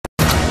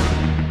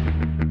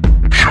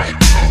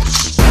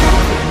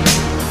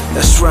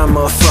That's right,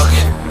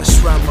 motherfucker. That's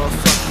right,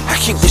 motherfucker. I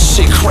keep this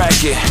shit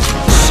cracking.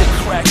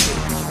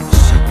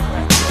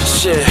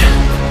 Shit.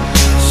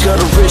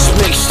 Gutter Rich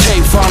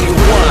Mixtape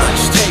Volume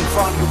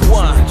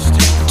 1.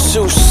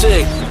 Too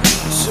sick.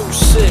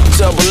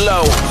 Double O.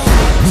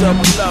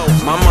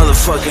 My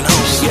motherfucking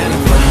homies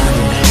getting mine.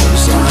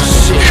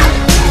 Shit.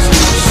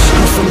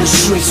 I'm from the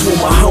streets where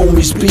my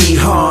homies be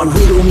hard.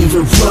 We don't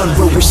even run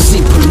where we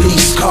see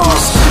police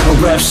cars. A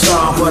rap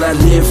star, but I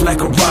live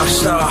like a rock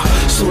star.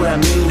 So that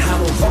mean I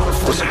don't run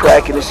for. What's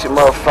cracking? It's your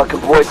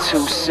motherfucking boy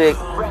Too Sick.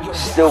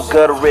 Still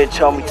gutter rich,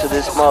 homie, to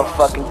this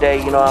motherfucking day,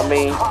 you know what I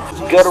mean?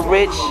 Gutter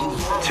rich,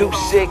 Too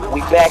Sick,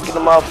 we back in the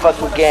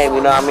motherfucking game,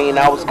 you know what I mean?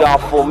 I was gone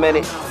for a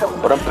minute,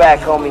 but I'm back,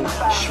 homie.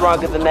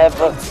 Stronger than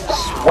ever,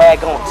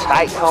 swag on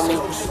tight,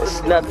 homie.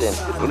 It's nothing,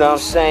 you know what I'm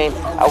saying?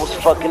 I was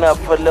fucking up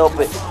for a little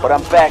bit, but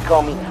I'm back,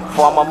 homie.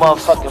 For all my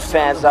motherfucking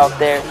fans out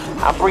there,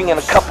 I'm bringing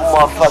a couple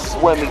motherfuckers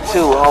with me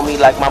too, homie.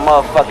 Like my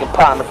motherfucking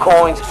partner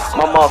Coinz,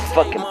 my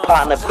motherfucking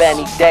partner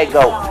Beny,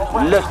 Dago.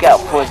 Look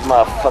out for his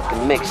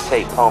motherfucking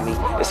mixtape, homie.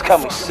 It's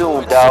coming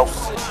soon, dawg.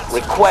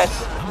 Request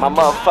my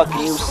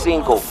motherfucking new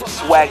single,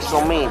 Swags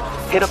on Me.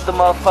 Hit up the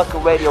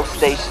motherfucking radio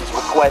stations,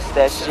 request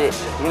that shit.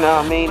 You know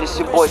what I mean? It's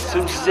your boy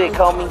Too Sick,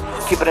 homie.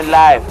 Keep it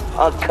alive,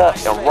 uncut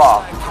and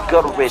raw.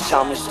 Gutter rich,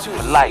 homie,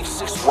 for life.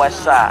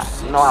 West side,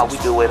 you know how we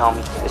do it,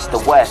 homie. It's the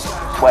West,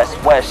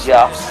 West,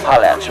 y'all.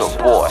 Holla at your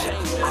boy.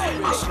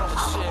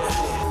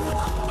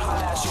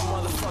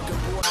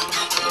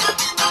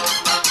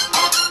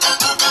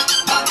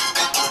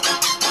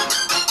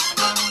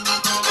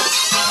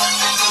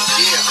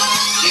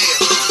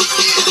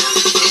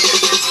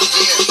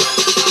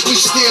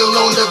 Still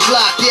on the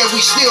block, yeah,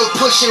 we still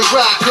pushing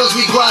rock, cause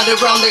we grind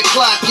around the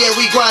clock, yeah,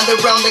 we grind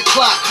around the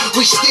clock.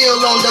 We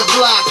still on the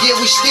block, yeah,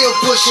 we still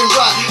pushing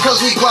rock,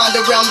 cause we grind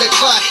around the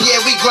clock, yeah,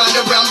 we grind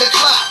around the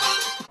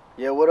clock.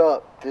 Yeah, what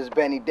up? This is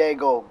Beny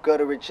Dago,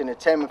 Gutter Rich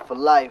Entertainment for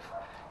life.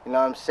 You know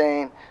what I'm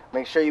saying?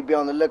 Make sure you be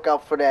on the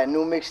lookout for that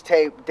new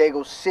mixtape,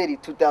 Dago City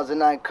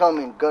 2009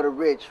 coming. Gutter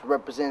Rich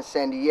represents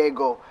San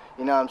Diego.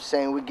 You know what I'm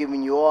saying? We're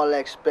giving you all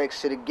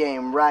aspects of the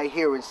game right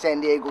here in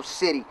San Diego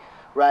City.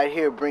 Right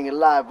here, bring it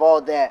live,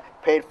 all that,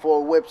 paid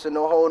for whips and the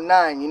whole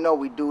nine. You know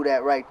we do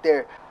that right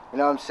there. You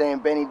know what I'm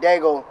saying? Beny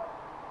Dago,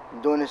 I'm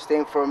doing this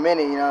thing for a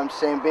minute, you know what I'm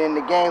saying? Been in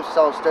the game since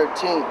I was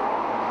 13. You know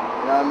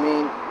what I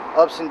mean?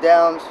 Ups and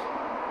downs,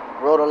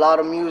 wrote a lot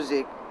of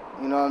music,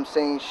 you know what I'm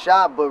saying?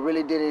 Shot, but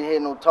really didn't hit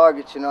no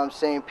targets, you know what I'm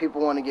saying? People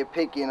want to get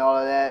picky and all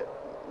of that,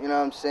 you know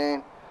what I'm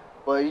saying?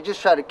 But you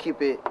just try to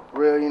keep it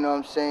real, you know what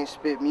I'm saying?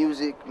 Spit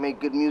music, make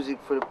good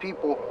music for the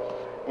people,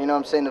 you know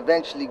what I'm saying?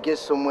 Eventually get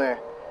somewhere.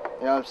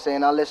 You know what I'm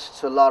saying? I listen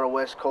to a lot of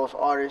West Coast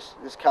artists.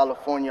 This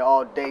California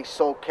all day.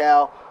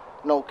 SoCal,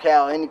 no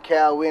Cal, any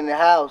Cal, we in the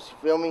house, you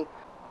feel me?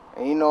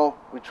 And you know,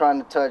 we're trying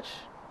to touch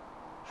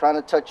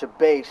a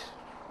base.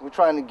 We're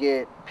trying to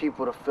get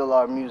people to feel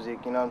our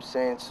music, you know what I'm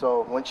saying?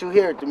 So once you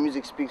hear it, the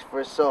music speaks for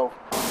itself.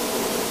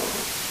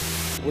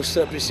 What's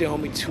up, it's your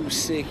homie Too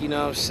Sick, you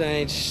know what I'm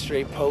saying? Just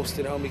straight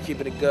posted, homie,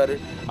 keeping it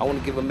gutter. I want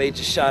to give a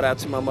major shout out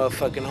to my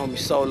motherfucking homie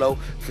Solo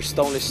for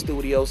Stolen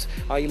Studios.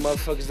 All you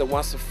motherfuckers that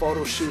want some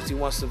photo shoots, you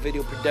want some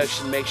video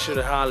production, make sure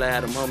to holler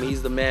at him, homie.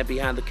 He's the man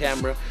behind the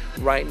camera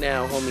right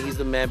now, homie. He's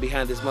the man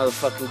behind this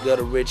motherfucking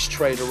gutter rich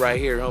trader right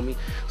here, homie.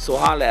 So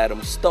holler at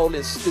him.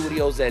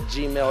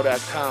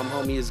 stolenstudios@gmail.com,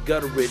 homie. It's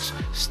Gutter Rich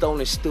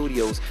Stolen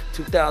Studios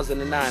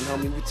 2009,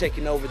 homie. We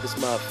taking over this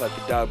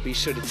motherfucker, dog. Be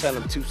sure to tell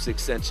him Too Sick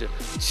sent you.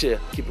 Chill.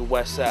 Keep it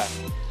West Side.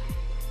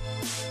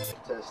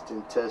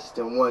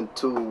 Testing, 1,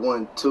 2,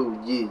 1, 2,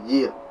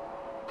 yeah.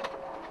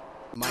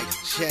 Mic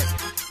check,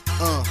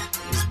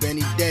 it's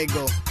Beny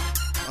Dago,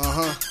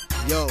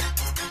 yo,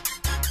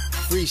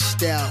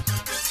 freestyle,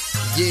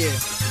 yeah,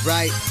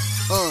 right,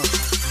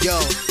 yo,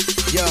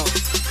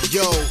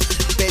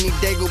 Beny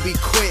Dago be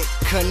quick,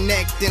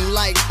 connecting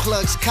like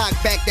plugs, cock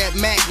back that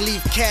Mac,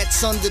 leave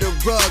cats under the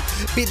rug,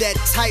 be that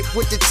type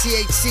with the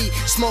THC,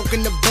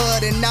 smoking the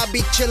bud, and I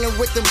be chilling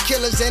with them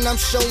killers, and I'm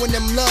showing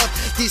them love.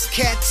 These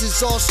cats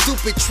is all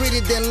stupid,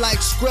 treated them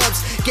like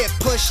scrubs, get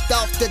pushed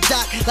off the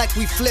dock like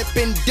we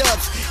flipping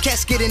dubs.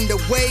 Cats get in the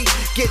way,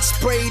 get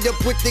sprayed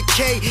up with the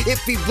K.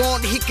 If he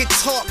want, he could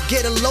talk,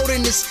 get a load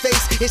in his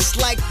face. It's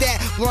like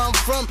that where I'm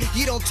from.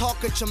 You don't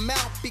talk at your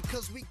mouth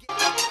because we get.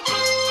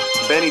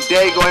 Beny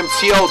Dago,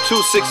 MTO,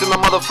 26 in the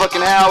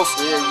motherfucking house.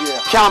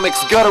 Yeah.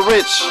 Comics, Gutter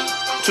Rich,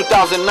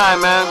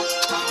 2009, man.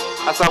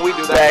 That's how we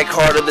do that. Back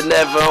harder than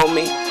ever,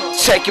 homie.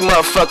 Check your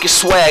motherfucking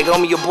swag,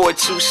 homie. Your boy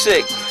Too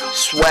Sick.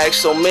 Swag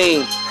so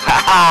mean.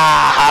 Ha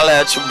ha. Holla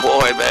at your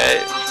boy,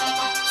 man.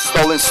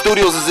 Stolen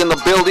Studios is in the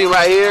building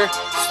right here.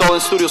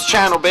 Stolen Studios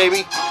channel,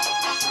 baby.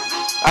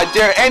 I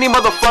dare any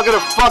motherfucker to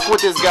fuck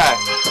with this guy.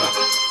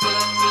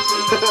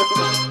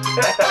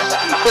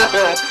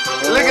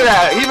 Look at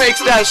that. He makes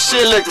that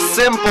shit look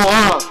simple,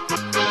 huh?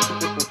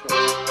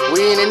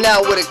 We in and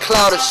out with a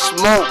cloud of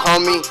smoke,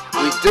 homie.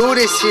 We do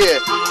this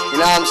here. You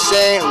know what I'm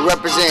saying? We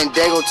represent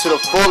Dago to the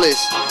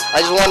fullest.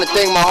 I just want to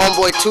thank my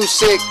homeboy Too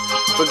Sick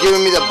for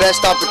giving me the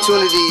best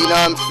opportunity, you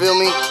know what I'm feel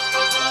me?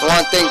 I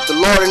want to thank the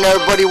Lord and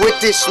everybody with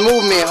this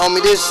movement,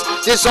 homie.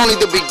 This only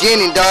the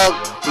beginning, dog.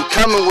 We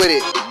coming with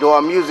it. Do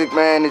our music,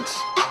 man.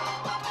 It's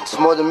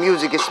more than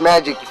music. It's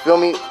magic. You feel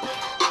me?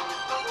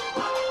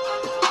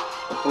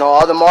 You know,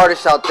 all them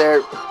artists out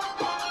there,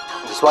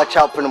 just watch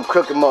out for them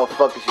crooked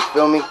motherfuckers. You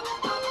feel me?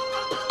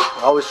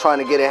 Always trying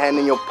to get a hand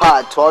in your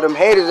pot. To all them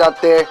haters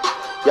out there,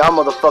 y'all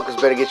motherfuckers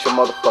better get your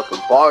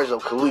motherfucking bars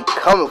up, cause we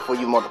coming for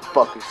you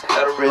motherfuckers.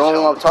 You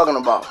know what I'm talking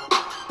about?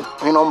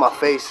 You know my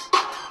face.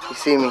 You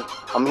see me?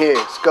 I'm here.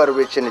 Gutter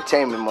Rich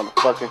Entertainment,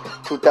 motherfucker.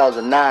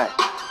 2009.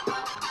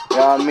 You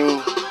know what I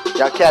mean?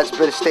 Y'all cats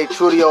better stay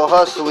true to your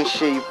hustle and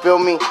shit. You feel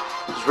me?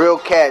 It's real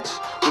cats.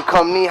 We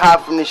come knee high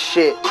from this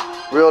shit.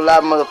 Real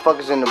live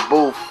motherfuckers in the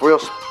booth. Real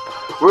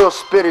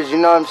spitters, you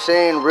know what I'm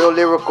saying? Real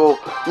lyrical,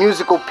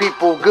 musical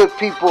people, good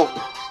people.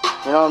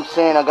 You know what I'm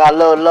saying? I got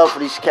love for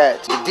these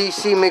cats. The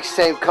DC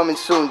mixtape coming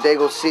soon.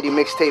 Dago City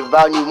Mixtape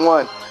Volume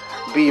 1.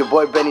 Be your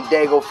boy Beny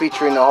Dago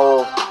featuring the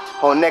whole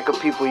neck of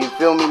people, you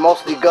feel me?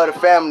 Mostly Gutter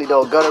family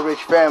though, Gutter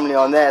Rich family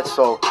on that,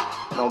 so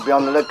you know, be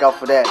on the lookout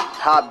for that.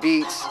 Hot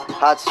beats,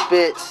 hot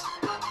spits,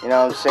 you know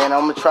what I'm saying?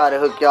 I'm gonna try to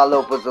hook y'all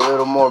up with a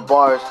little more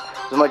bars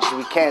as much as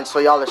we can so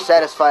y'all are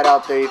satisfied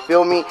out there, you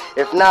feel me?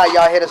 If not,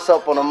 y'all hit us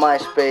up on the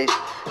MySpace,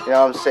 you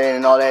know what I'm saying,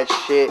 and all that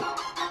shit.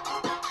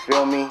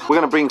 Feel me? We're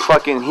gonna bring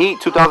fucking heat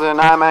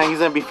 2009, man. He's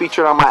gonna be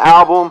featured on my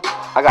album.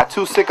 I got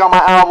Too Sick on my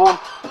album.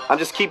 I'm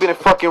just keeping it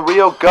fucking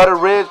real, Gutter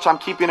Rich. I'm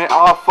keeping it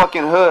all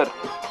fucking hood.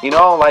 You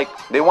know, like,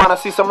 they want to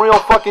see some real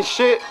fucking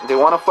shit. They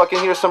want to fucking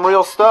hear some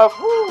real stuff.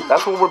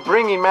 That's what we're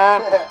bringing,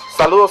 man.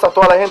 Saludos a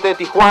toda la gente de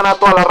Tijuana,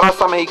 toda la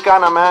raza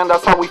mexicana, man.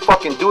 That's how we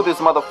fucking do this,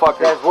 motherfucker.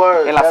 That's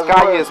word. En las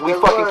calles, we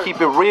fucking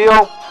keep it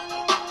real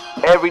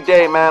every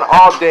day, man,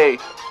 all day.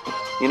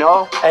 You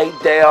know? 8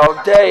 day, all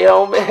day,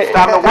 homie. It's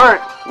time to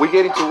work. We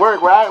getting to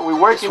work, right? We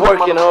working. It's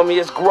working, homie.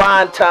 It's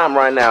grind time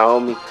right now,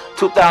 homie.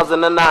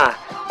 2009,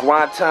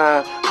 grind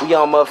time. We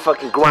on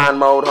motherfucking grind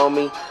mode,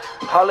 homie.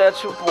 Holla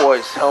at your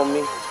boys,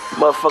 homie.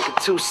 Motherfucking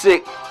Too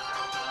Sick,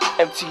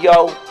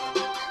 MTO,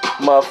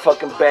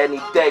 motherfucking Beny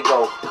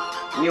Dago.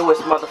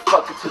 Newest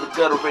motherfucker to the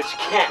Gutter Rich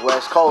camp.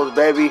 West Coast,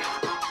 baby.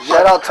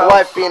 Shout out to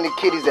wifey and the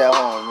kiddies at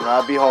home. You know,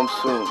 I'll be home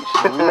soon.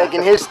 We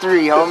making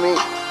history, homie.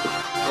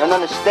 You don't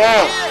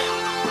understand.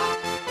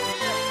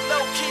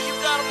 Low key, you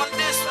got him on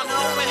this one,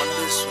 homie.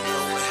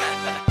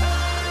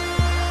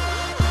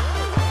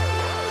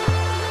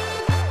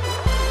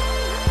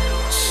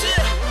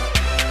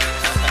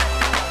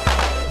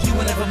 You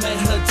will never make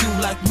her do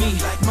like me.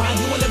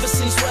 You will never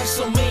see swag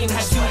so mean.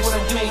 I do what I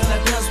do and I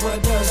does what I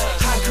does. I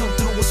come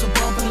through with some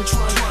bump in the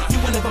trunk. You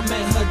will never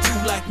make her do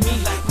like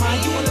me.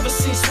 You will never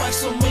see swag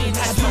so mean.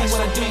 I do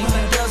what I do and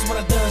I does what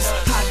I does.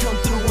 I come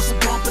through with some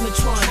bump in the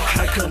trunk.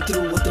 I come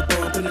through with the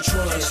bump in the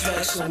trunk.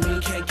 Swag so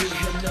mean, can't get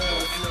her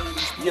love.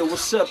 Yo,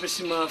 what's up? It's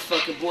your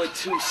motherfucking boy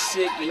Too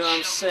Sick, you know what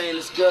I'm saying?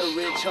 It's Gutter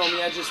Rich,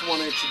 homie. I just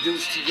want to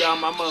introduce to y'all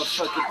my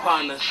motherfucking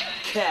partner,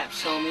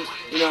 Caps, homie.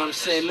 You know what I'm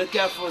saying? Look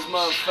out for his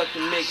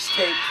motherfucking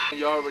mixtape.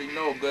 You already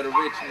know Gutter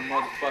Rich in the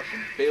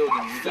motherfucking building.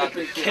 You got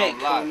Flipping this shit cake,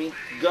 on lock. homie.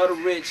 Gutter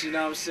Rich, you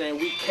know what I'm saying?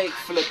 We cake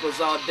flippers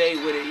all day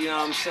with it, you know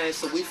what I'm saying?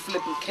 So we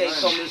flipping cake,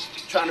 homie.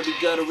 Trying to be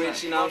Gutter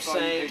Rich, you know what I'm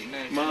saying?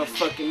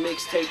 Motherfucking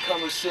mixtape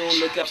coming soon.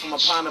 Look out for my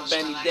partner,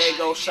 Beny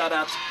Dago. Shout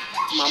out to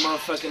my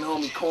motherfucking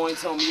homie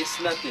Coinz, homie. It's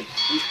nothing.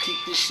 We keep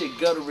this shit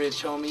Gutter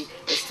Rich, homie.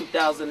 It's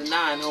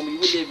 2009, homie.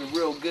 We living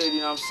real good, you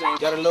know what I'm saying?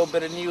 Got a little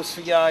bit of news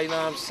for y'all, you know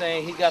what I'm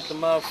saying? He got the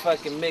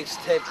motherfucking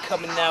mixtape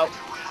coming out.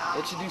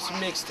 Introduce the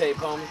mixtape,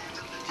 homie.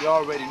 You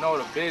already know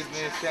the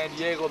business, San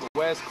Diego, the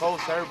West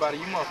Coast, everybody.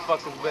 You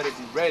motherfuckers better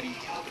be ready.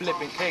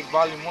 Flipping Cake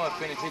Volume 1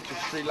 finna hit the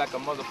street like a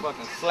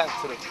motherfucking slap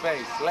to the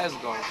face. Let's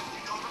go.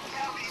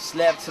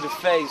 Slap to the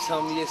face,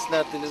 homie. It's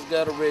nothing. It's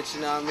Gutter Rich,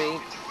 you know what I mean?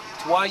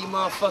 To all you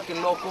motherfucking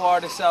local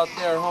artists out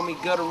there, homie,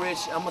 Gutter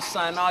Rich, I'ma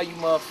sign all you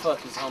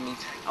motherfuckers, homie.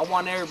 I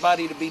want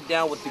everybody to be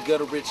down with the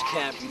Gutter Rich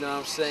camp, you know what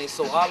I'm saying?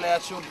 So holla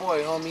at your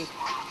boy, homie.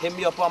 Hit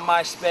me up on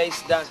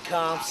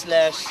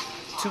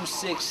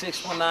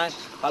myspace.com/26619.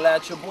 Holla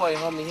at your boy,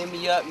 homie. Hit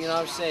me up, you know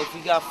what I'm saying? If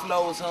you got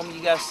flows, homie,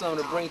 you got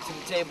something to bring to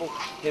the table,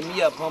 hit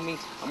me up, homie.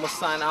 I'ma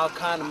sign all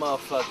kind of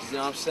motherfuckers, you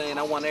know what I'm saying?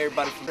 I want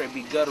everybody to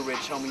be Gutter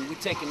Rich, homie. We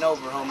taking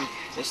over, homie.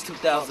 It's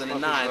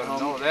 2009,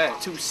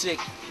 homie. Too Sick,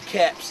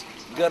 Caps.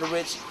 Gutter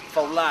Rich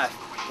for life.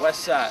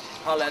 West Side.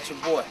 Holla at your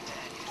boy.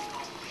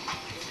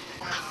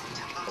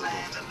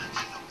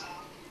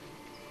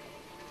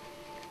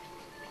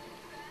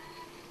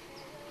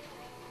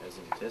 That's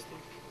in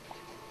testing.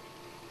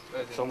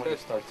 Someone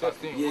start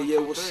testing. Yeah,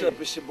 what's up?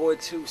 It's your boy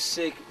Too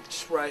Sick.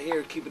 Just right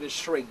here, keeping it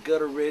straight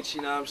Gutter Rich,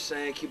 you know what I'm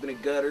saying? Keeping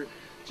it gutter.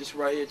 Just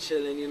right here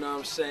chilling, you know what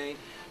I'm saying?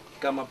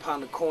 Got my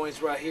partner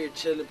Coinz right here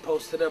chilling,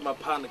 posted up, my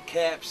partner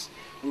Caps.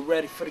 We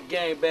ready for the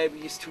game, baby.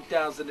 It's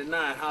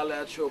 2009.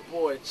 Holla at your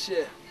boy.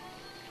 Chill.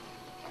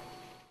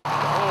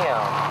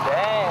 Damn.